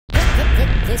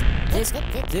This is a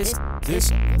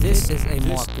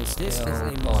Marcus. This is a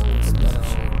Marcus.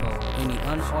 Any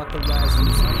unauthorized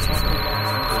use of this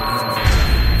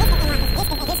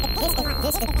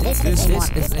This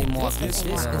is a Marcus.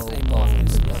 This is a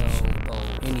Marcus.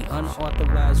 Any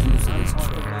unauthorized use of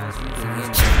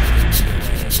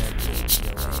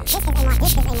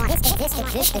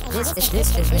this This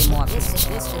is a Marcus.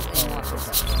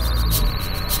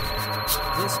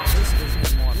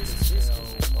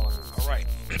 All right.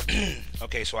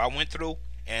 Okay, so I went through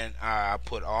and I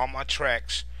put all my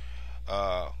tracks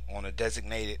on a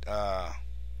designated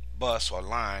bus or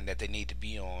line that they need to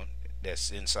be on.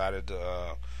 That's inside of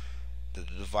the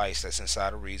device that's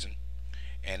inside of Reason.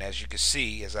 And as you can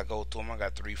see, as I go through them, I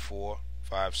got 3, 4,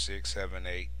 5, 6, 7,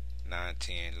 8, 9,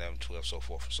 10, 11, 12, so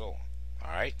forth and so on.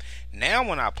 All right. Now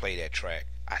when I play that track,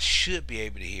 I should be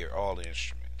able to hear all the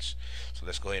instruments. So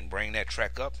let's go ahead and bring that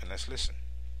track up and let's listen.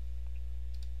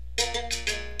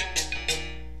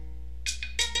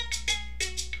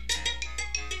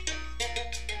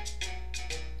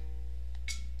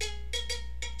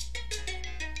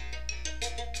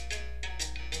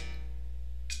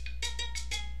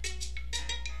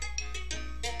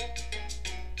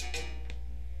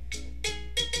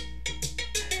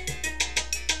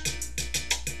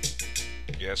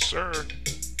 Yes, sir.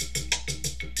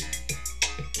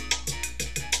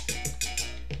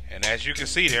 And as you can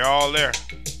see, they're all there.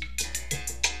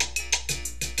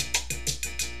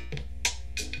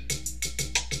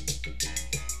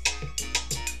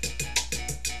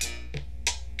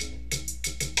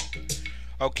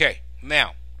 Okay,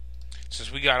 now,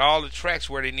 since we got all the tracks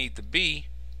where they need to be,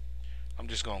 I'm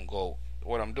just going to go,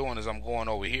 what I'm doing is I'm going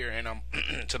over here and I'm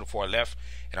to the far left,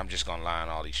 and I'm just going to line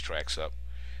all these tracks up.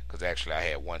 Because actually I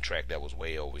had one track that was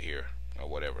way over here or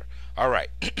whatever. Alright,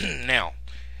 now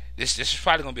this is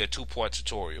probably going to be a 2-part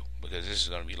tutorial because this is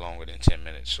going to be longer than 10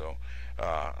 minutes. So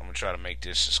I'm going to try to make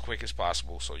this as quick as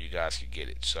possible so you guys can get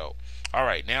it. So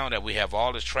alright, now that we have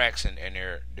all the tracks and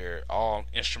they're all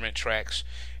instrument tracks,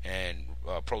 and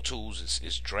Pro Tools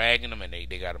is dragging them and they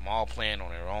got them all playing on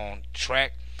their own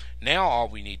track. Now all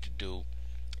we need to do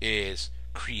is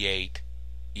create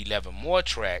 11 more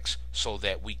tracks so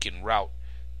that we can route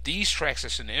these tracks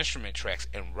that's in the instrument tracks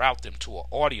and route them to an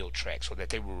audio track so that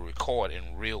they will record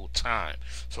in real time,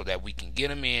 so that we can get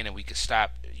them in and we can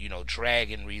stop,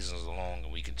 dragging Reasons along,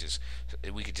 and we can just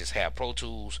have Pro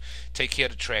Tools take care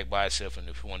of the track by itself. And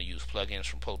if we want to use plugins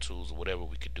from Pro Tools or whatever,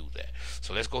 we could do that.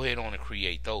 So let's go ahead on and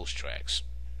create those tracks.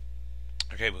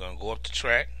 Okay, we're gonna go up to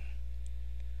track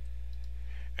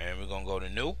and we're gonna go to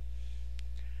new.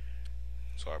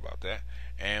 Sorry about that.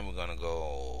 And we're gonna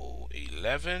go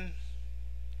 11.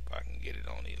 I can get it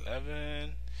on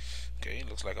 11. Okay, it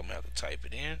looks like I'm gonna have to type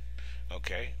it in.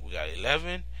 Okay, we got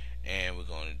 11, and we're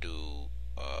gonna do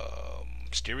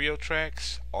stereo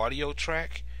tracks, audio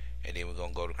track, and then we're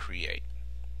gonna go to create.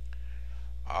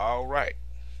 All right,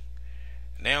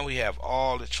 now we have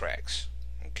all the tracks.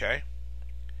 Okay,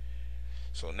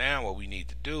 so now what we need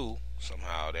to do,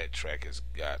 somehow that track has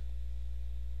got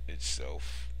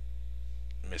itself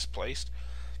misplaced.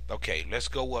 Okay, let's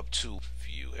go up to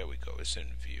view. Here we go. It's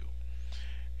in view.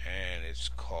 And it's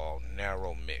called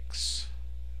narrow mix.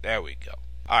 There we go.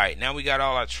 Alright, now we got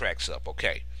all our tracks up.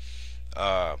 Okay.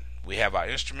 We have our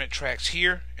instrument tracks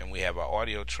here and we have our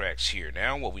audio tracks here.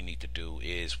 Now what we need to do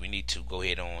is we need to go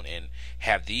ahead on and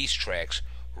have these tracks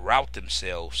route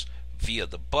themselves via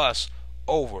the bus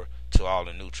over to all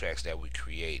the new tracks that we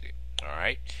created.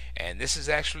 Alright. And this is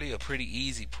actually a pretty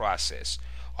easy process.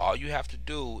 All you have to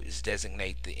do is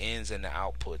designate the ins and the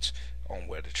outputs on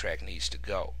where the track needs to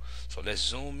go. So let's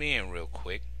zoom in real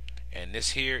quick, and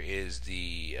this here is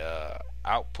the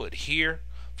output here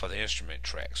for the instrument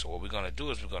track. So what we're going to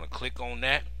do is we're going to click on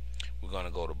that, we're going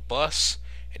to go to bus,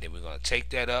 and then we're going to take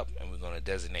that up and we're going to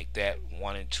designate that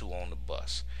 1 and 2 on the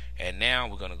bus. And now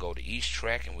we're going to go to each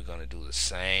track and we're going to do the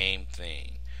same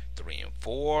thing. 3 and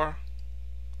 4,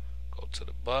 go to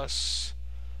the bus,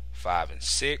 5 and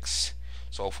 6,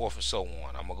 so forth and so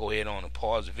on. I'm going to go ahead on and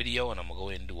pause the video, and I'm going to go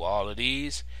ahead and do all of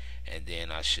these, and then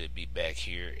I should be back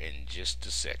here in just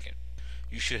a second.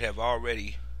 You should have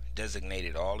already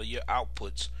designated all of your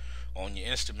outputs on your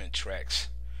instrument tracks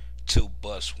to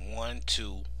bus 1,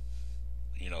 2,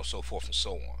 so forth and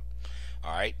so on.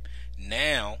 Alright,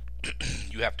 now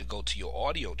you have to go to your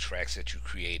audio tracks that you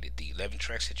created, the 11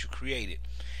 tracks that you created,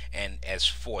 and as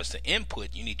far as the input,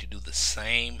 you need to do the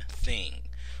same thing.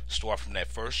 Start from that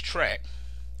first track,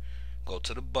 go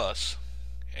to the bus,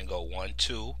 and go 1,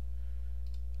 2,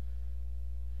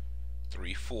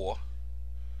 3, 4,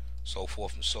 so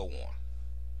forth and so on.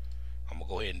 I'm going to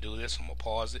go ahead and do this. I'm going to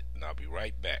pause it, and I'll be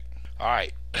right back.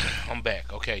 Alright, I'm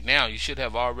back. Okay, now you should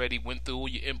have already went through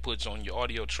your inputs on your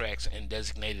audio tracks and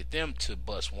designated them to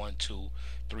bus 1, 2,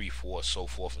 3, 4, so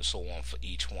forth and so on for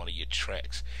each one of your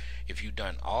tracks. If you've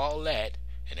done all that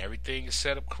and everything is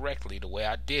set up correctly the way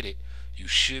I did it, you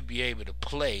should be able to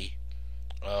play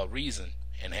Reason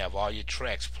and have all your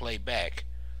tracks play back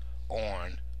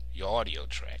on your audio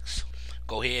tracks.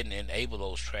 Go ahead and enable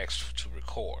those tracks to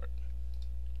record.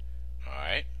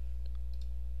 Alright.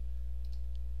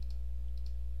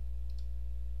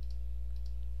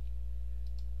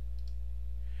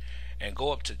 And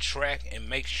go up to track and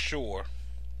make sure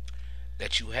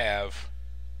that you have,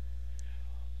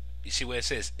 you see where it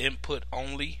says input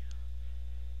only?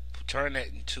 Turn that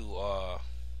into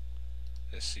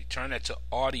turn that to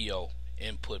audio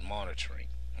input monitoring.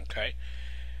 Okay,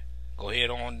 go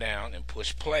ahead on down and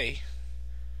push play,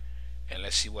 and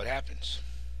let's see what happens.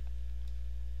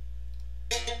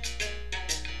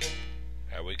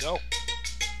 There we go.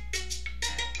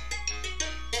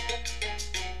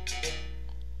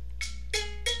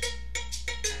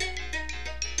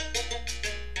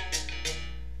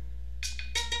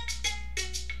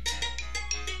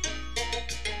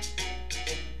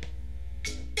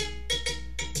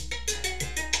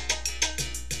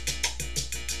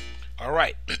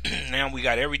 Alright, now we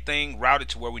got everything routed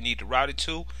to where we need to route it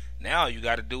to. Now all you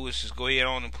got to do is just go ahead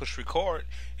on and push record,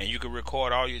 and you can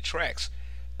record all your tracks.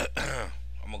 I'm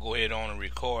going to go ahead on and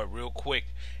record real quick,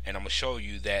 and I'm going to show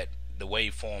you that the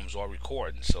waveforms are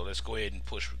recording. So let's go ahead and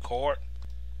push record.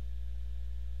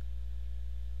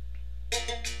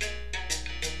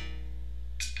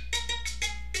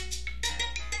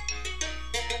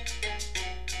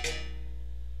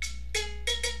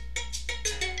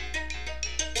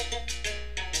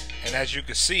 And as you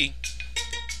can see,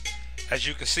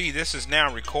 this is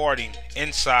now recording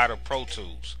inside of Pro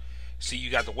Tools. See,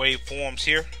 you got the waveforms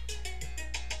here.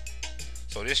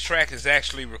 So this track is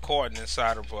actually recording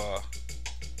inside of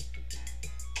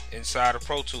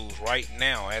Pro Tools right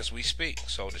now as we speak.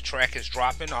 So the track is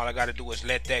dropping. All I got to do is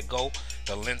let that go.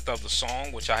 The length of the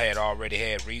song, which I already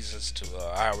had reasons to.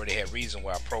 I already had reason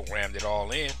where I programmed it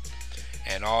all in,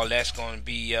 and all that's going to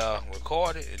be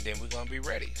recorded, and then we're going to be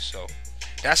ready. So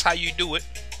that's how you do it.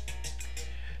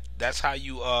 That's how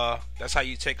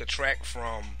you take a track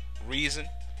from Reason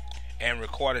and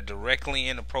record it directly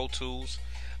in the Pro Tools.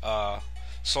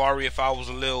 Sorry if I was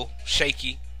a little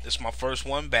shaky. This is my first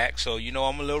one back, so you know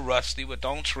I'm a little rusty, but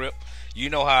don't trip.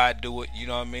 You know how I do it. You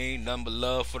know what I mean? Nothing but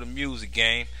love for the music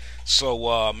game.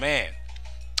 So man,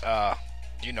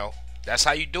 you know, that's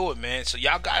how you do it, man. So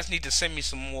y'all guys need to send me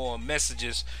some more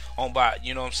messages on about,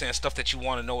 you know what I'm saying, stuff that you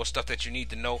want to know or stuff that you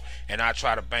need to know, and I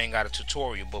try to bang out a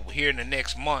tutorial. But here in the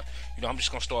next month, you know, I'm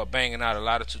just gonna start banging out a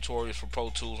lot of tutorials for Pro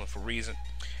Tools and for Reason.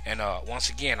 And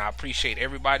once again, I appreciate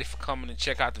everybody for coming and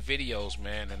check out the videos,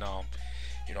 man. And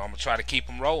you know, I'm gonna try to keep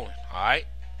them rolling. Alright,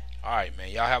 man.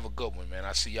 Y'all have a good one, man.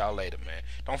 I'll see y'all later, man.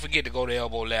 Don't forget to go to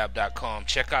elbowlab.com.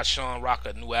 Check out Sean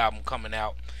Rocker, new album coming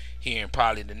out here in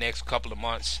probably the next couple of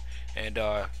months. And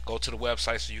go to the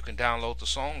website so you can download the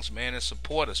songs, man, and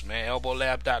support us, man.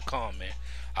 elbowlab.com, man.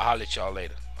 I'll holler at y'all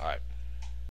later. All right.